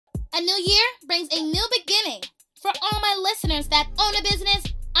A new year brings a new beginning. For all my listeners that own a business,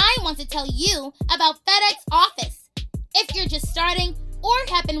 I want to tell you about FedEx Office. If you're just starting or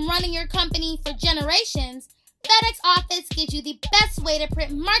have been running your company for generations, FedEx Office gives you the best way to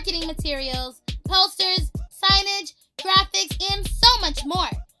print marketing materials, posters, signage, graphics, and so much more.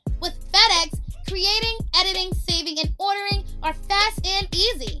 With FedEx, creating, editing, saving, and ordering are fast and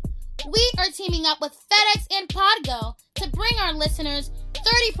easy. We are teaming up with FedEx and Podgo to bring our listeners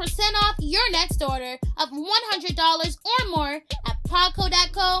 30% off your next order of $100 or more at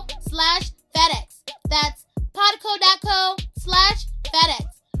podco.co/FedEx. That's podco.co/FedEx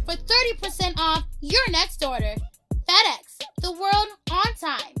for 30% off your next order. FedEx, the world on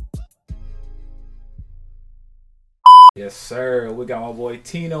time. Yes, sir. We got my boy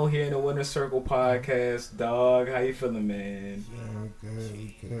Tino here in the Winner Circle podcast. Dog, how you feeling, man? Yeah,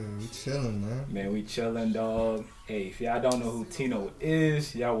 we good. We chilling, man. Man, we chilling, dog. Hey, if y'all don't know who Tino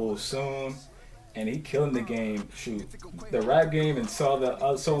is, y'all will soon. And he killing the game. Shoot, the rap game and so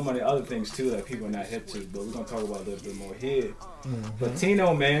many other things too that people are not hip to. But we're gonna talk about a little bit more here. Mm-hmm. But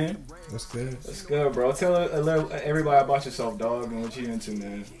Tino, man, what's good? What's good, bro? Tell everybody about yourself, dog, and what you into,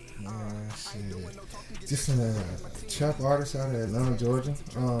 man. Shit. Just a trap artist out of Atlanta, Georgia.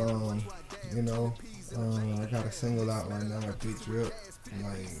 I got a single out right now, Big Drip.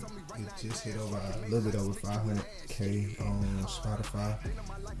 Like, it just hit over a little bit over 500K on Spotify. I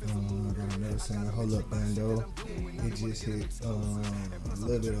got another single, Hold Up Bando. It just hit a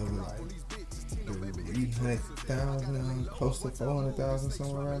little bit over like 300,000, close to 400,000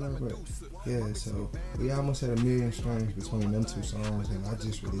 somewhere right now. But yeah, so we almost had 1 million streams between them two songs, and I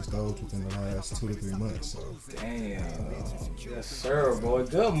just released those within the last 2 to 3 months. So damn, yes sir, boy,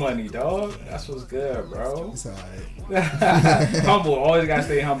 good money, dog. That's what's good, bro. It's alright. Humble, always gotta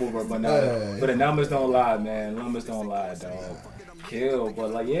stay humble, bro. But but the numbers don't lie, man. Numbers don't lie, dog. Kill,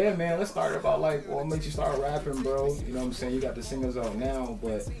 but like, yeah, man. Let's start about like what made you start rapping, bro. You know what I'm saying? You got the singles out now,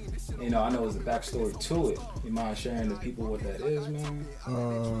 but I know there's a backstory to it. You mind sharing the people what that is, man?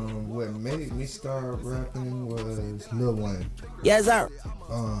 What made me start rapping was Lil Wayne. Yes, sir.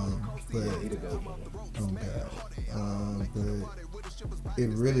 But but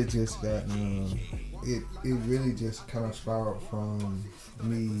it really just got it really just kind of spiraled from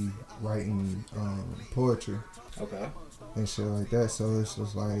me writing poetry. Okay. And shit like that. So it's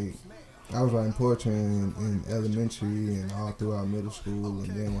just like I was writing poetry in elementary and all throughout middle school,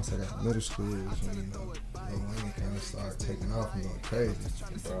 and then once I got to middle school, Lil Wayne kind of started taking off and going crazy.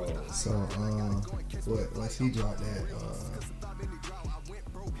 Bro. So once he dropped that,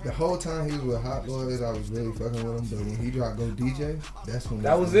 the whole time he was with Hot Boys, I was really fucking with him. But when he dropped Go DJ, that's when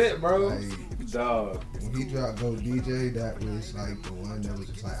that was it, bro. Like, dog. When he dropped Go DJ, that was like the one that was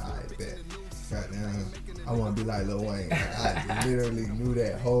just like, I bet. Goddamn, I want to be like Lil Wayne. I literally knew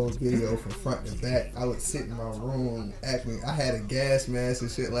that whole video from front to back. I would sit in my room acting. I had a gas mask and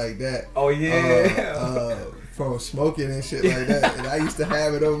shit like that. Oh yeah. From smoking and shit like that, and I used to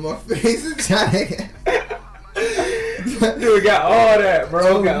have it over my face. You got all that,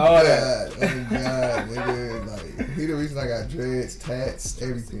 bro. Got all that. Oh God, nigga. Like, he the reason I got dreads, tats,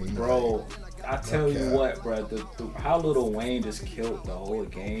 everything, bro. I tell you what, bro. How Lil Wayne just killed the whole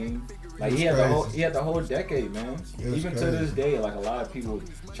game. Like he had the whole decade, man. Even to this day, like a lot of people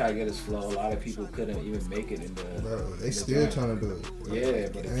try to get his flow. A lot of people couldn't even make it in the. Bro, they still trying to do it. Bro. Yeah,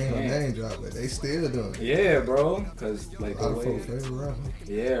 but they ain't no name drop, but they still doing it. Yeah, bro. Cause like a lot of folks favorite rapper.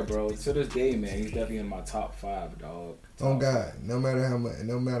 Yeah, bro. To this day, man, he's definitely in my top 5, dog. Oh God, no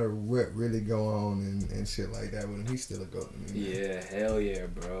matter what really go on and shit like that with him, he's still a goat to me. Yeah, hell yeah,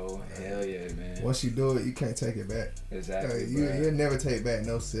 bro. Hell yeah, man. Once you do it, you can't take it back. Exactly. You'll never take back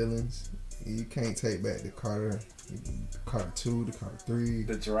no ceilings. You can't take back the Carter 2, the Carter 3,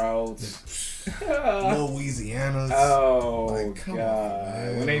 the Droughts, Louisianas. Oh like, God,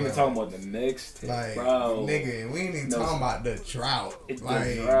 on, we ain't even talking about the mixtape, like, bro. Nigga, we ain't even talking about the drought. It's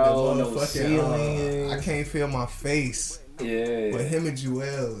like the drought, the motherfucking, I can't feel my face. Yeah, but him and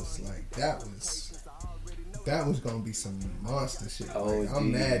Jewels, like that was gonna be some monster shit. Oh, like,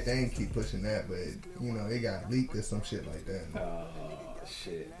 I'm mad they ain't keep pushing that, but it got leaked or some shit like that.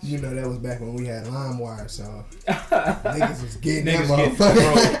 Shit. That was back when we had LimeWire, so niggas was getting that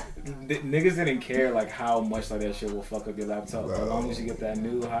motherfucker. Niggas didn't care like how much like that shit will fuck up your laptop. Bro, as long as you get that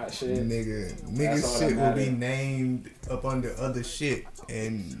new hot shit, niggas shit will be named up under other shit,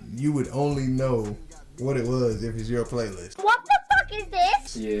 and you would only know what it was if it's your playlist. What the fuck is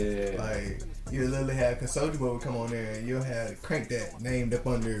this? Yeah. Like, you literally have, cause Soulja Boy would come on there and you'll have Crank That named up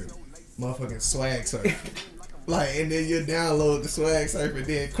under motherfucking Swag Surf. Like, and then you download the Swag Surf and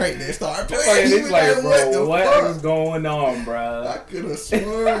then crank that start playing. It's like, bro, what is going on, bro? I could have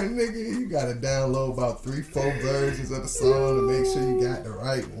sworn, nigga, you gotta download about 3-4 versions of the song to make sure you got the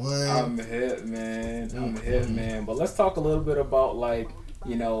right one. I'm hip, man. But let's talk a little bit about, like,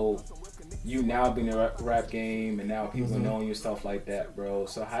 you know, you now being in the rap game and now people knowing you, stuff like that, bro.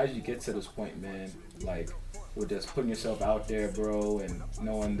 So how did you get to this point, man? Like, with just putting yourself out there, bro, and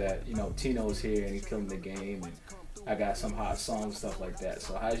knowing that, you know, Tino's here and he's killing the game and I got some hot songs, stuff like that.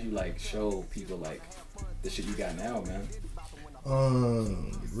 So how did you, like, show people, like, the shit you got now, man?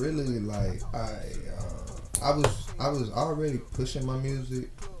 Really, like, I was already pushing my music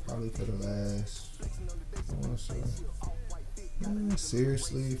probably for the last, I want to say,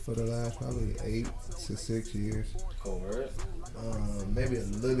 seriously, for the last probably 8 to 6 years. Oh, right. Maybe a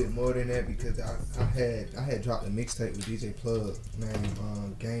little bit more than that because I had dropped a mixtape with DJ Plug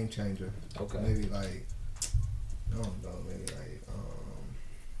named Game Changer. Okay. Maybe like, I don't know, maybe like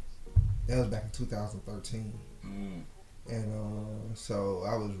that was back in 2013. And so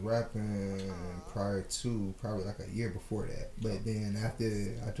I was rapping prior to probably like a year before that. But then after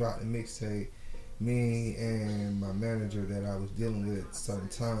I dropped the mixtape, me and my manager that I was dealing with at a certain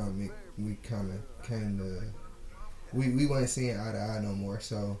time, we kind of came to, we weren't seeing eye to eye no more.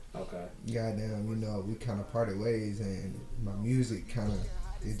 So, goddamn, you know, we kind of parted ways, and my music kind of,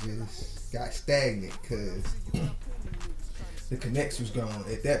 it just got stagnant because the connection was gone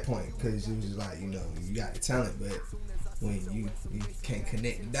at that point. Because it was just like, you know, you got the talent, but when you can't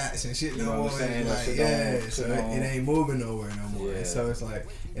connect the dots and shit no more, it's like, so it ain't moving nowhere no more. Yeah. And so it's like,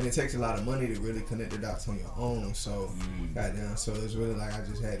 and it takes a lot of money to really connect the dots on your own. So, goddamn, so it's really like I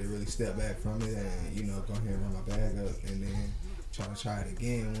just had to really step back from it and, you know, go ahead and run my bag up and then try it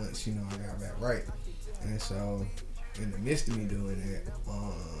again once, you know, I got back right. And so, in the midst of me doing that,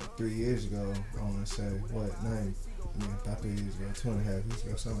 3 years ago, I want to say, about 3 years ago, 2.5 years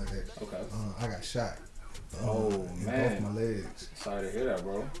ago, something like that. Okay. I got shot. Man. Both my legs. Sorry to hear that,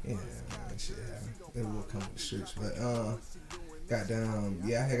 bro. Yeah, man, shit happened. It will come with the streets. But, goddamn, I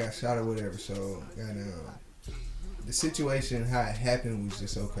had got shot or whatever, so, goddamn, the situation, how it happened was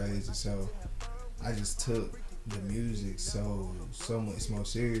just so crazy. So, I just took the music so much more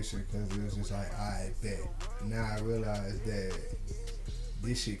seriously because it was just like, I bet. Now I realize that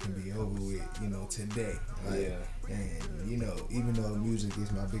this shit can be over with, you know, today. Like, and, you know, even though music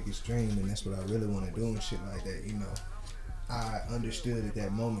is my biggest dream and that's what I really want to do and shit like that, you know, I understood at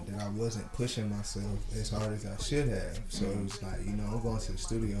that moment that I wasn't pushing myself as hard as I should have. So it was like, you know, I'm going to the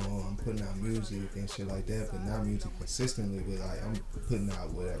studio, I'm putting out music and shit like that, but not music consistently, but like I'm putting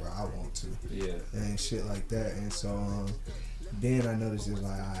out whatever I want to. Yeah. And shit like that. And so then I noticed it's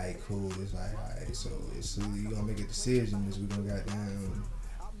like, alright, cool. It's like, alright, so you gonna make a decision is we gonna goddamn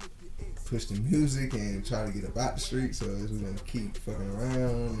push the music and try to get up out the street, so is we gonna keep fucking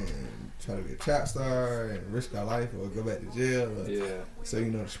around and try to be a trap star and risk our life or go back to jail. So, you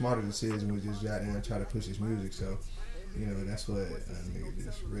know, the smarter decision was just out there and try to push his music. So, you know, that's what a nigga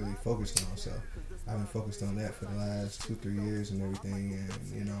just really focused on. So I've been focused on that for the last 2-3 years and everything,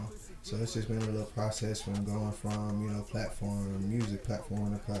 and, you know, so it's just been a little process from going from, you know, music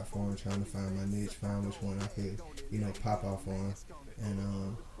platform to platform, trying to find my niche, find which one I could, you know, pop off on. And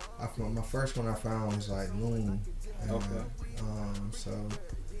my first one I found was like Loom. And, so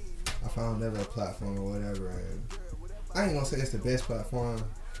I found that little platform or whatever. And I ain't gonna say it's the best platform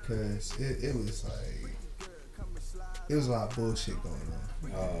because it was like, it was a lot of bullshit going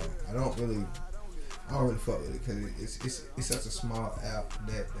on. I don't really fuck with it because it's such a small app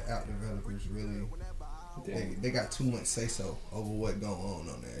that the app developers really they got too much say so over what going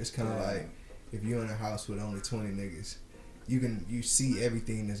on there. It's kind of like if you're in a house with only 20 niggas, you see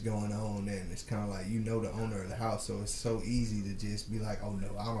everything that's going on, and it's kind of like, you know, the owner of the house, so it's so easy to just be like, oh no,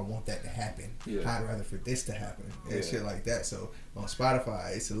 I don't want that to happen. I'd rather for this to happen and shit like that. So on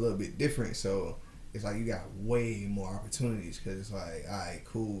Spotify, it's a little bit different. So it's like you got way more opportunities because it's like, all right,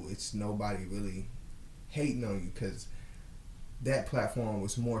 cool. It's nobody really hating on you because that platform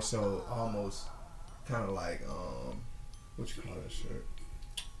was more so almost kind of like what you call that shit?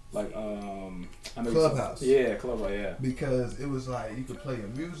 Like I know Clubhouse. Clubhouse, yeah. Because it was like you could play your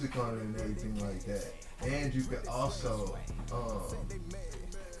music on it and everything like that, and you could also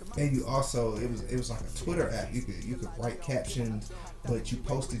it was like a Twitter app. You could write captions but you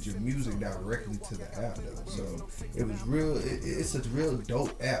posted your music directly to the app though. So it was real. It's a real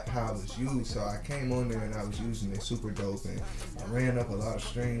dope app how it was used. So I came on there and I was using it super dope, and I ran up a lot of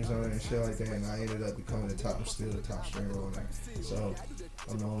streams on it and shit like that. And I ended up becoming still the top streamer on there. So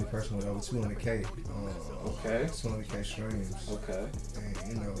I'm the only person with over 200K. Okay. 200K streams. Okay. And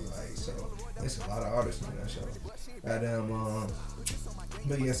you know, like, so it's a lot of artists on that show. Goddamn.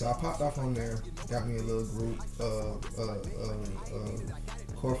 But yeah, so I popped off on there, got me a little group,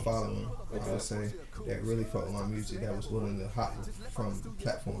 core following, I would say, that really fucked with my music, that was willing to hop from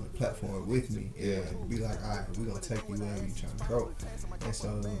platform to platform with me and be like, alright, we're gonna take you wherever you trying to go. And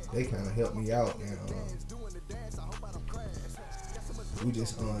so they kind of helped me out, and we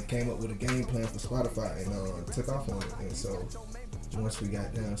just came up with a game plan for Spotify and took off on it. And so once we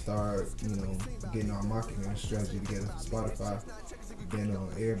got down, started, you know, getting our marketing strategy together for Spotify, then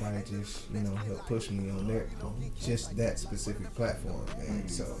everybody just, you know, helped push me on there, on just that specific platform, man.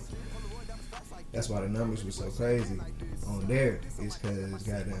 So that's why the numbers were so crazy on there, is because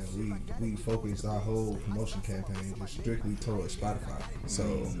goddamn we focused our whole promotion campaign just strictly towards Spotify. So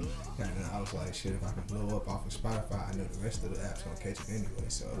goddamn, I was like, shit, if I can blow up off of Spotify, I know the rest of the apps gonna catch it anyway.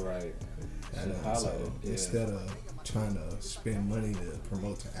 So right. So instead of trying to spend money to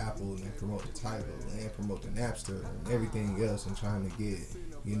promote to Apple and promote the Tidal and promote the Napster and everything else, and trying to get,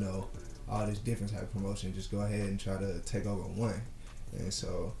 you know, all this different type of promotion, just go ahead and try to take over one. And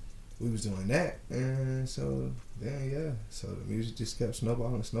so we was doing that, and so then so the music just kept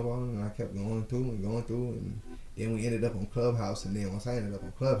snowballing, and I kept going through, and then we ended up on Clubhouse, and then once I ended up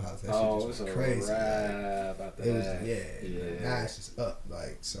on Clubhouse, that shit just was crazy. Now it's just up,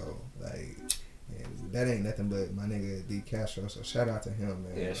 like, so, like, and that ain't nothing but my nigga D Castro, so shout out to him,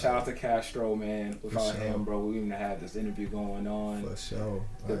 man. Yeah, shout out to Castro, man. Without him, bro, we wouldn't have this interview going on. For sure.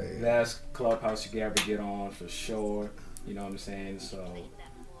 The best Clubhouse you can ever get on, for sure. You know what I'm saying? So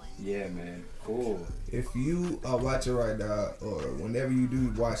yeah, man, cool. If you are watching right now, or whenever you do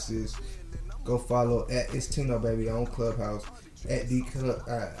watch this, go follow at It's Tino Baby on Clubhouse, at D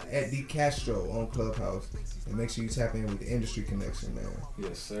Castro on Clubhouse, and make sure you tap in with the Industry Connection, man.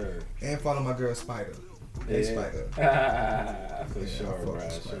 Yes, sir. And follow my girl Spider. Hey, Spider. For sure, bro.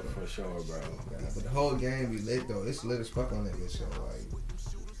 For sure, bro. Yeah, but the whole game be lit though. It's lit as fuck on that bitch show. Like,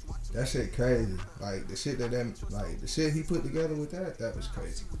 that shit crazy. Like the shit the shit he put together with that was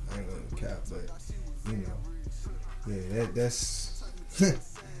crazy. I ain't gonna cap, but you know, yeah, that's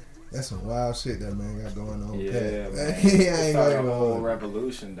that's some wild shit that man got going on. Yeah, man. It started a whole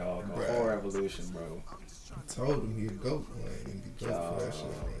revolution, dog. A whole revolution, bro. I told him he'd go, man. He'd go for that shit,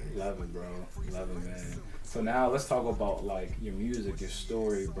 man. Love it, bro. Love it, man. So now let's talk about like your music, your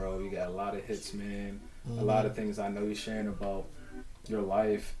story, bro. You got a lot of hits, man. A lot of things I know you're sharing about your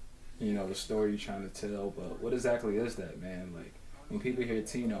life. You know, the story you're trying to tell, but what exactly is that, man? Like, when people hear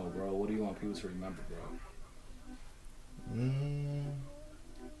Tino, bro, what do you want people to remember, bro?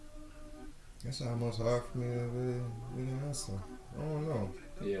 That's almost hard for me to really answer. I don't know.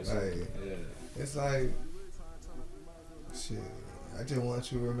 Yeah, it's like, shit, I just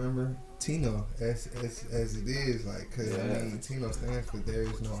want you to remember Tino as it is, like, cause I mean, Tino stands for there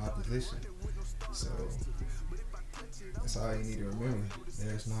is no opposition. So that's all you need to remember.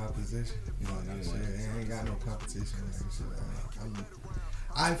 There's no opposition. You know what I'm saying? I ain't got no competition.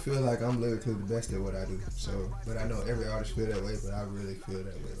 I feel like I'm lyrically the best at what I do. So, but I know every artist feel that way, but I really feel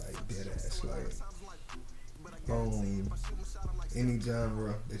that way, like dead ass. Like, any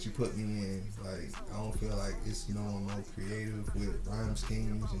genre that you put me in, like, I don't feel like it's no more creative with rhyme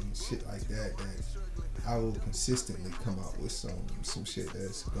schemes and shit like that I will consistently come out with some shit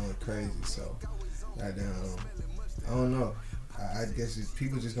that's going crazy. So, I don't know. I guess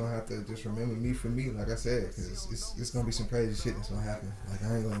people just gonna have to just remember me for me, like I said, because it's gonna be some crazy shit that's gonna happen. Like,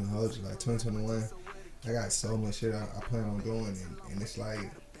 I ain't gonna even hold you. Like, 2021, I got so much shit I plan on doing, and it's like,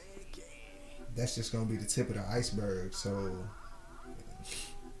 that's just gonna be the tip of the iceberg. So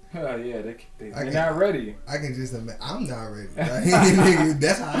yeah, they're not ready. I can just imagine. I'm not ready. Like,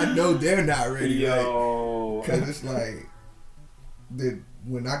 that's how I know they're not ready. Yo, because it's like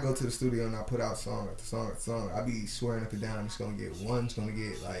when I go to the studio and I put out song after song after song, I be swearing up and down it's gonna get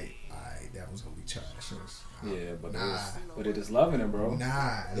like, alright, that was gonna be trash. Yeah, but they just loving it, bro.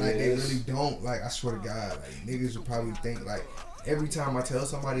 Nah, like, they really don't. Like, I swear to God, like, niggas would probably think, like, every time I tell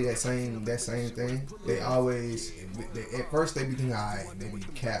somebody that same thing, they always, at first they be thinking, alright, maybe you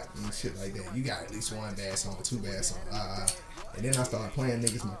cap and shit like that. You got at least one bad song, two bad songs. And then I started playing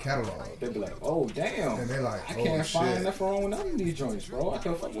niggas my catalog. They be like, oh damn. And they like, I oh, can't shit. find nothing wrong with none of these joints, bro. I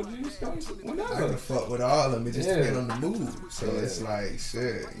can fuck with these joints whenever. I can fuck with all of them. It just depends on the mood. So it's like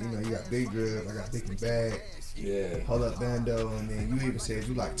shit. You know, you got Big Drip, I got Dick and Bag. Yeah. Hold Up Bando, and then you even said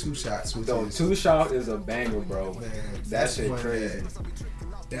you like Two Shots. Which Yo, is, Two Shot is a banger, bro. Man, that shit crazy.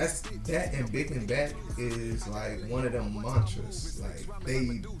 That and Big and Back is like one of them mantras. Like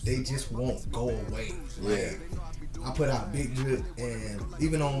they just won't go away. Yeah. I put out Big Drip, and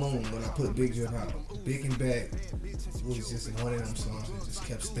even on Loom when I put Big Drip out, Big and Back was just one of them songs that just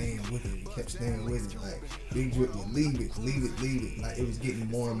kept staying with it. Kept staying with it. Like Big Drip would leave it. Like it was getting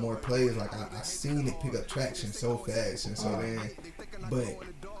more and more plays. Like I seen it pick up traction so fast, and so then, but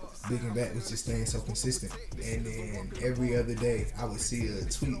Big and Back was just staying so consistent. And then every other day I would see a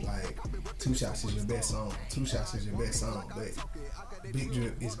tweet like, Two Shots is your best song. Two Shots is your best song. But Big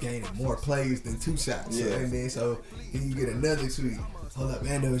Drip is gaining more plays than Two Shots. Yeah. So, and then you get another tweet. Hold Up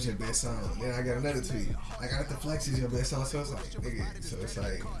Bando is your best song. Then I got another tweet. I got the Flex is your best song. So it's like, nigga. So it's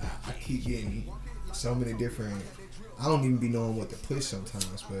like I keep getting so many different. I don't even be knowing what to push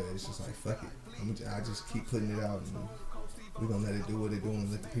sometimes, but it's just like fuck it. I just keep putting it out, and we're gonna let it do what it do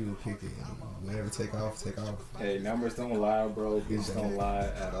and let the people pick it. And whatever take off, take off. Hey, numbers don't lie, bro. Beats don't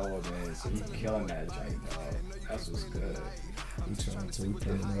lie at all, man. So you killing that joint, dog. That's what's good. We trying to, we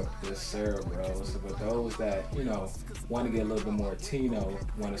putting up. Yes, sir, bro. So for those that, you know, want to get a little bit more Tino,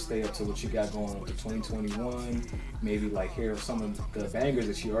 want to stay up to what you got going on for 2021, maybe like hear some of the bangers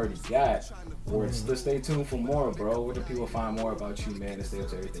that you already got, or just stay tuned for more, bro. Where do people find more about you, man, and stay up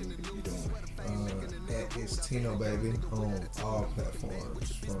to everything you're doing? That is Tino, baby, on all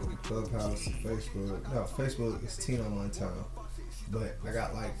platforms, from Clubhouse, Facebook. No, Facebook is Tino One Time. But I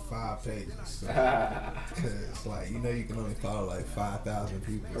got like 5 pages. So, cause like, you know, you can only follow like 5,000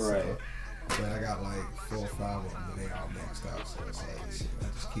 people. Right. So, but I got like 4 or 5 of them, and they all maxed out. So it's like, shit, I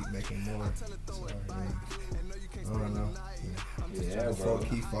just keep making more. So I don't know. Yeah, bro.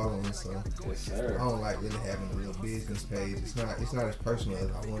 Keep following. So yes, sir. I don't like really having a little business page. It's not as personal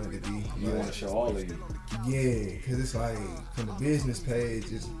as I want it to be. You want to show all of you. Yeah, cause it's like from the business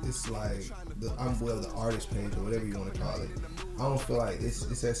page, it's like the artist page or whatever you want to call it. I don't feel like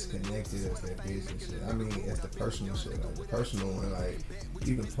it's as connected as that business shit. I mean, as the personal shit. Like the personal one, like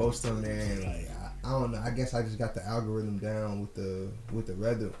you can post on there and like I don't know. I guess I just got the algorithm down with the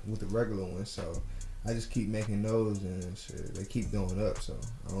regular one, so I just keep making those and shit. They keep going up, so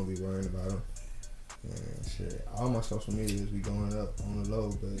I don't be worrying about them. And shit, all my social medias be going up on the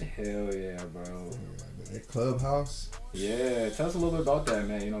low, but hell yeah, bro. But that Clubhouse. Yeah, tell us a little bit about that,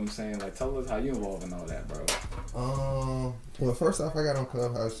 man. You know what I'm saying? Like, tell us how you involved in all that, bro. Well, first off, I got on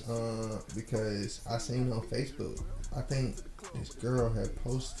Clubhouse because I seen on Facebook. I think this girl had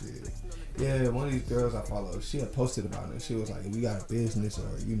posted. Yeah, one of these girls I follow, she had posted about it. She was like, if you got a business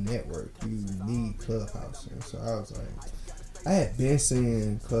or you network, you need Clubhouse. And so I was like, I had been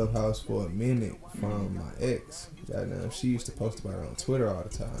seeing Clubhouse for a minute from my ex. Goddamn, she used to post about it on Twitter all the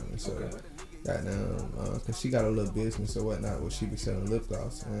time. And so, goddamn, because she got a little business or whatnot where she be selling lip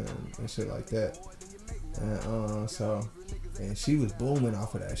gloss and shit like that. And and she was booming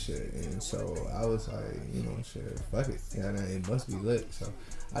off of that shit. And so I was like, you know, shit, fuck it. Goddamn, it must be lit. So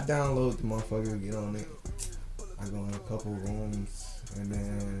I download the motherfucker, get on it. I go in a couple rooms. And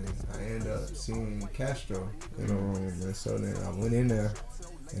then I end up seeing Castro in a room, and so then I went in there,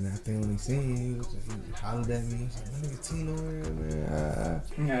 and I think when he seen me, he hollered at me. He was like, "My nigga Tino in, man."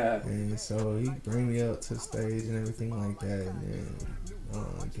 Yeah. And so he bring me up to the stage and everything like that, and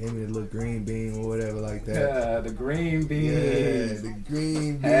then gave me the little green bean or whatever like that. Yeah, the green beans. Yeah, the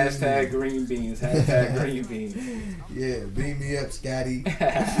green beans. Hashtag green beans. Hashtag green beans. Yeah, beam me up, Scotty.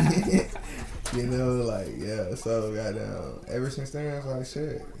 You know, like, yeah, so goddamn, ever since then, I was like,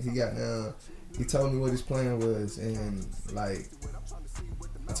 shit, he told me what his plan was, and, like,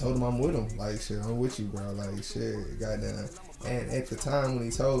 I told him I'm with him, like, shit, I'm with you, bro, like, shit, goddamn, and at the time when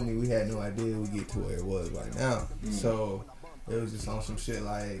he told me, we had no idea we'd get to where it was right now, so it was just on some shit,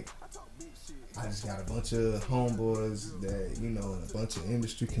 like, I just got a bunch of homeboys that, you know, a bunch of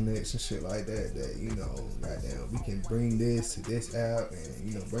industry connects and shit like that, you know, goddamn, we can bring this to this app and,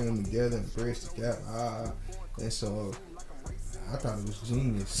 you know, bring them together and bridge the gap. And so I thought it was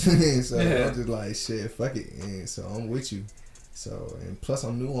genius. And so I was just like, shit, fuck it. And so I'm with you. So, and plus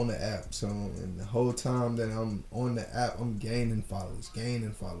I'm new on the app. So, and the whole time that I'm on the app, I'm gaining followers. Yeah.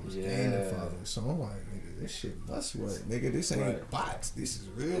 So I'm like, nigga, this shit must work. Nigga, this ain't bots. This is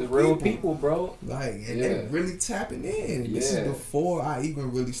real people, bro. Like, and they really tapping in. Yeah. This is before I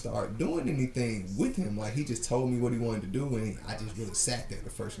even really start doing anything with him. Like, he just told me what he wanted to do, and I just really sat there the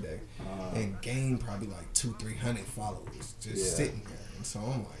first day and gained probably like 200-300 followers just sitting there. And so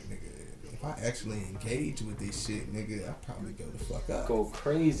I'm like, nigga, if I actually engage with this shit, nigga, I probably go the fuck up. Go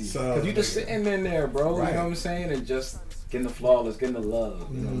crazy. So, Cause you just sitting in there, bro. Right. You know what I'm saying? And just getting the flawless, getting the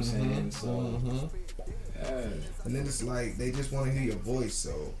love. You know what I'm saying? So, yeah. And then it's like, they just want to hear your voice.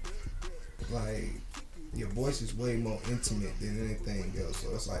 So, like, your voice is way more intimate than anything else. So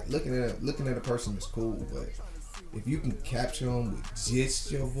it's like, looking at a person is cool, but if you can capture them with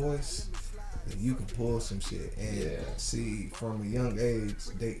just your voice, then you can pull some shit. And see, from a young age,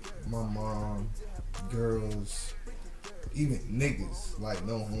 my mom, girls, even niggas, like,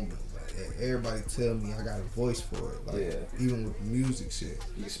 no homies. Like, everybody tell me I got a voice for it. Like, even with the music shit.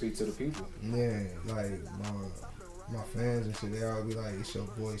 You can speak to the people. Yeah, like, my fans and shit, they all be like, it's your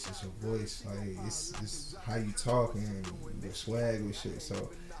voice. Like, it's how you talk and your swag with shit. So,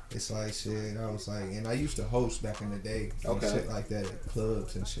 it's like, shit, I was like, and I used to host back in the day, and shit like that at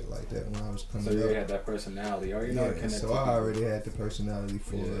clubs and shit like that when I was coming up. So you had that personality, or you know, so I already had the personality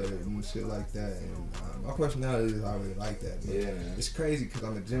for it and shit like that, and my personality is already like that. But it's crazy because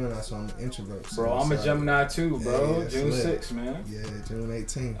I'm a Gemini, so I'm an introvert. So bro, I'm a Gemini too, bro. June 6th, man. Yeah, June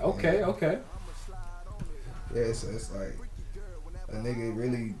 18th. Okay. Yeah, so it's like, a nigga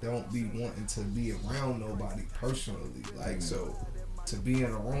really don't be wanting to be around nobody personally, like, so to be in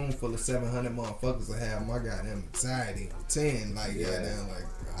a room full of 700 motherfuckers that have my goddamn anxiety on 10, like, goddamn, like,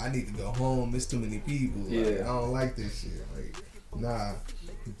 I need to go home, it's too many people, like, I don't like this shit, like, nah,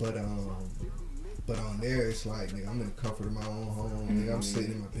 but on there, it's like, nigga, I'm in the comfort of my own home, nigga, I'm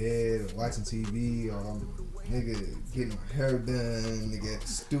sitting in my bed, or watching TV, or I'm, nigga, getting my hair done, nigga, at the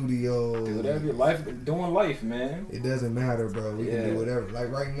studio. Do whatever your life, doing life, man. It doesn't matter, bro. We can do whatever.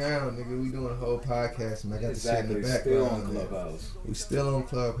 Like right now, nigga, we doing a whole podcast, and I got the shit in the background. Still on Clubhouse. We still on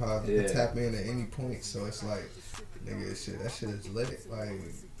Clubhouse. We can tap in at any point. So it's like, nigga, that shit is lit. Like,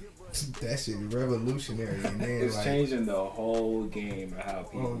 that shit is revolutionary. And then, it's like, changing the whole game of how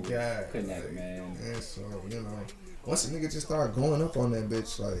people connect, like, man. And so, you know, once a nigga just started going up on that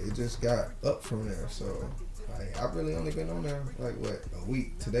bitch, like, it just got up from there. So, like, I've really only been on there, like, what, a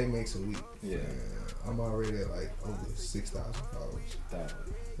week. Today makes a week. Yeah. And I'm already at, like, over 6,000 followers.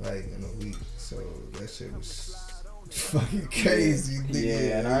 Like, in a week. So, that shit was fucking crazy, nigga.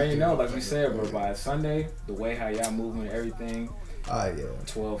 Yeah, and I already know, like we said, bro, by Sunday, the way how y'all moving and everything,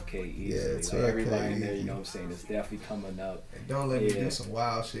 12K easy. Yeah, 12K like everybody in there, you know what I'm saying, it's definitely coming up. And don't let me do some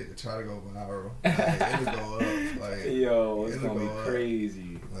wild shit to try to go viral. Like, it'll go up. Like, yo, it's gonna be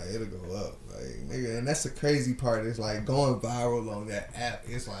crazy. Like, it'll go up. Like, nigga, and that's the crazy part. Is like going viral on that app.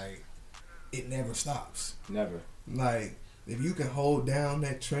 It's like it never stops. Never. Like, if you can hold down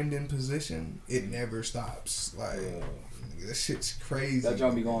that trending position, it never stops. Like, nigga, that shit's crazy. That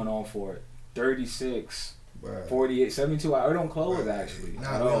jump be going on for 36. Right. 48, 72 hours. It don't close actually.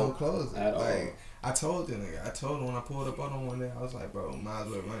 Nah, we don't close it. At all. I told the nigga. I told him when I pulled up on him one day, I was like, bro, might as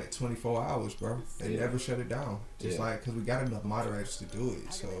well run it 24 hours, bro. They never shut it down. Just like, because we got enough moderators to do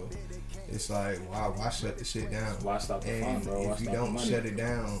it. So it's like, why shut the shit down? Why stop the fun, bro? If you don't shut it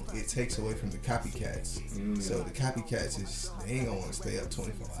down, it takes away from the copycats. So the copycats, they ain't gonna want to stay up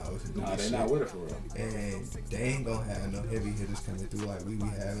 24 hours and do this shit. They're not with it for real. And they ain't gonna have no heavy hitters coming through like we be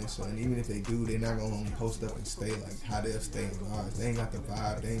having. So, and even if they do, they're not gonna post up and stay like how they'll stay in ours. They ain't got the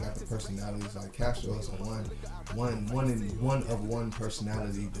vibe. They ain't got the personalities. Like Castro is one of one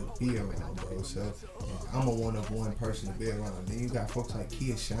personality to be around, bro. So I'm a one of one person to be around. Then you got folks like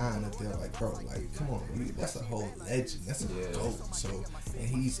Kia Shine up there, like, bro, like, come on, that's a whole legend. That's a GOAT. So, and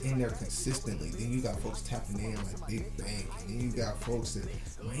he's in there consistently. Then you got folks tapping in like Big Bang. And then you got folks that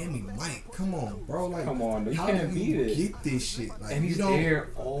Miami Mike. Come on, bro. Like, come on, you how can't do you beat it. Get this shit. Like, and he's there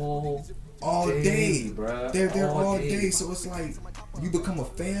all day, bro. They're there all day. So it's like you become a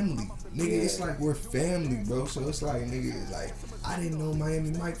family, nigga. It's like we're family, bro. So it's like, nigga, it's like I didn't know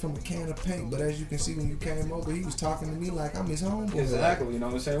Miami Mike from a can of paint, but as you can see when you came over, he was talking to me like I'm his homeboy. Exactly, like, you know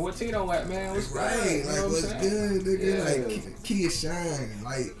what I'm saying? What Tito at, man? What's right? Good? Like, what's good, nigga? Like Kia Shine,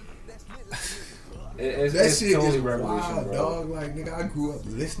 like. That shit totally is wild, bro. Dog. Like, nigga, I grew up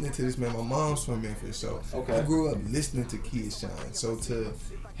listening to this, man. My mom's from Memphis, so I grew up listening to Kia Shine. So to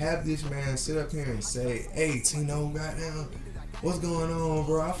have this man sit up here and say, hey, Tino, goddamn, what's going on,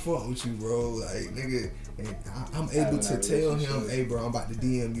 bro? I fuck with you, bro. Like, nigga, And I'm able to tell him, hey, bro, I'm about to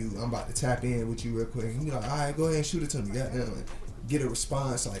DM you. I'm about to tap in with you real quick. And he's like, all right, go ahead and shoot it to me. Goddamn, get a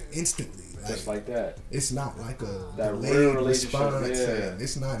response like instantly. Just like that. It's not like a that delayed real response. Yeah.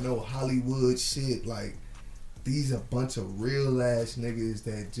 It's not no Hollywood shit. Like, these are a bunch of real ass niggas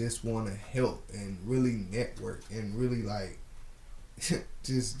that just want to help and really network and really like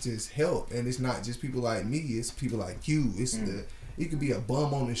just help. And it's not just people like me. It's people like you. It's you could be a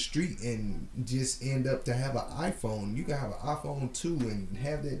bum on the street and just end up to have an iPhone. You can have an iPhone 2 and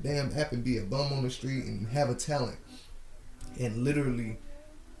have that damn app and be a bum on the street and have a talent and literally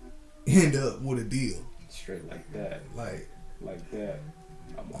end up with a deal. Straight like that. Like that.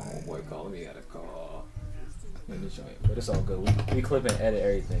 I'm a homeboy calling me at a call. But it's all good. We clip and edit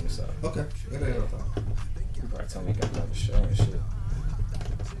everything, so. Okay. That ain't no problem. You probably tell me you got another show and shit.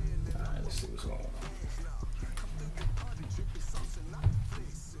 Alright, let's see what's going on.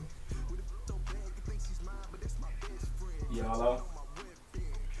 Yeah, hello?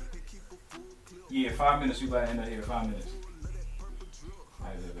 Yeah, 5 minutes. We about to end up here. 5 minutes.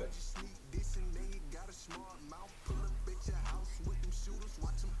 Alright, bet.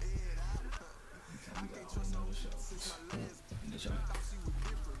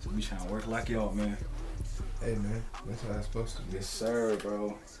 We trying to work like y'all, man. Hey, man. That's how it's supposed to be. Yes, sir,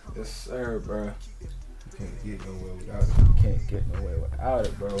 bro. Yes, sir, bro. You can't get nowhere without it. Can't get nowhere without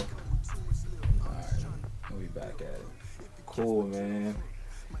it, bro. Alright, we'll be back at it. Cool, man.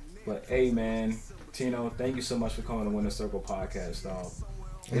 But, hey, man. Tino, thank you so much for coming to Winner Circle Podcast, dog.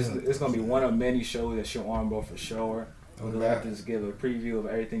 It's going to be one of many shows that you're on, bro, for sure. We'd love to just give a preview of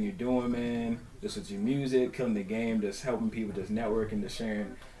everything you're doing, man. Just with your music, killing the game, just helping people, just networking, just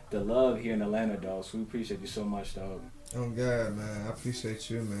sharing the love here in Atlanta, dog. So we appreciate you so much, dog. Oh, God, man. I appreciate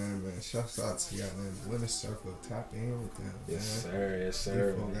you, man. Shouts out to y'all, man. Winner Circle. Tap in with them, man. Yes, sir. Yes,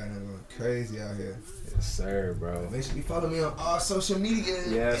 sir. People got them going crazy out here. Yes, sir, bro. Make sure you follow me on all social media.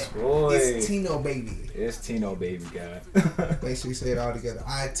 Yes, boy. It's Tino, baby. It's Tino, baby, guy. Make sure you say it all together.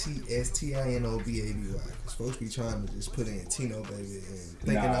 ITSTINOBABY. I'm supposed to be trying to just put in Tino, baby, and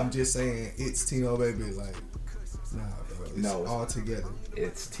thinking I'm just saying it's Tino, baby. Like, nah, bro. It's all together.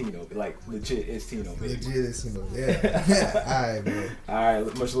 It's Tino. Like, legit, it's Tino, baby. Legit, it's Tino. Yeah. All right, bro. All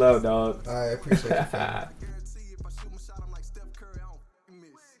right. Much love, dog. All right. Appreciate you, fam.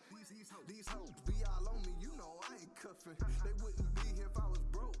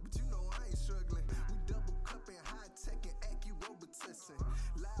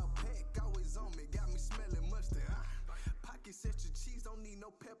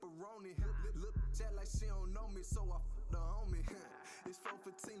 Pepperoni, look chat like she don't know me, so I f***ed her on me. It's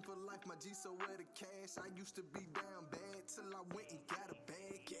 415 for life, my G so where the cash. I used to be down bad till I went and got a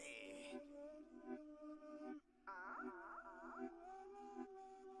bag. Yeah.